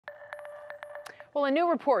Well, a new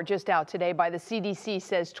report just out today by the CDC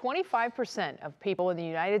says 25% of people in the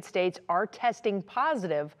United States are testing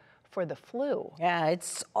positive for the flu. Yeah,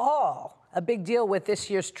 it's all a big deal with this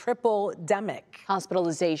year's triple-demic.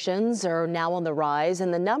 Hospitalizations are now on the rise,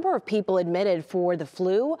 and the number of people admitted for the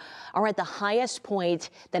flu are at the highest point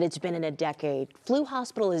that it's been in a decade. Flu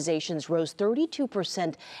hospitalizations rose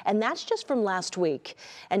 32%, and that's just from last week.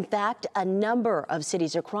 In fact, a number of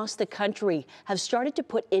cities across the country have started to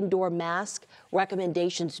put indoor mask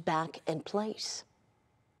recommendations back in place.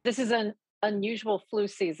 This is an unusual flu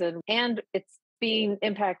season, and it's being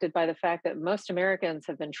impacted by the fact that most Americans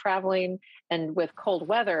have been traveling and with cold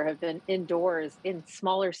weather have been indoors in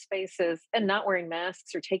smaller spaces and not wearing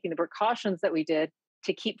masks or taking the precautions that we did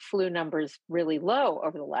to keep flu numbers really low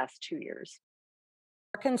over the last 2 years.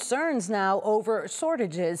 Concerns now over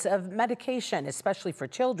shortages of medication, especially for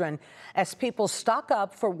children, as people stock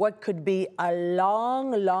up for what could be a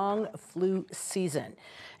long flu season.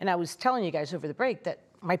 And I was telling you guys over the break that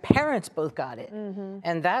my parents both got it,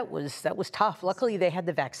 and that was tough. Luckily, they had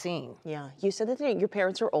the vaccine. Yeah, you said that your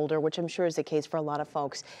parents are older, which I'm sure is the case for a lot of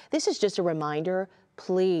folks. This is just a reminder,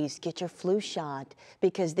 please get your flu shot,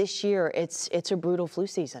 because this year it's a brutal flu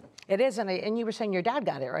season. It is, and you were saying your dad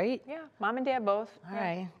got it, right? Yeah, mom and dad both. All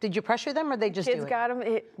right. Did you pressure them, or they just do it? Kids got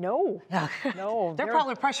them. No. No. They're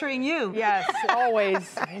probably pressuring you. Yes,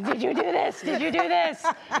 always. Did you do this? Did you do this?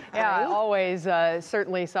 Yeah, always.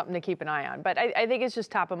 Certainly something to keep an eye on. But I think it's just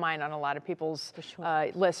top of mind on a lot of people's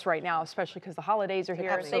lists right now, especially because the holidays are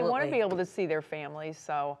here. Absolutely. They want to be able to see their families,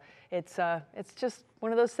 so it's just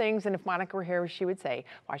one of those things. And if Monica were here, she would say,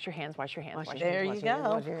 wash your hands, wash your hands, wash your hands. There you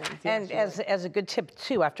go. Yes, and as a good tip,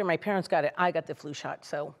 too, after my parents got it, I got the flu shot.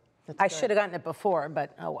 So I should have gotten it before,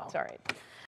 but oh well. It's all right.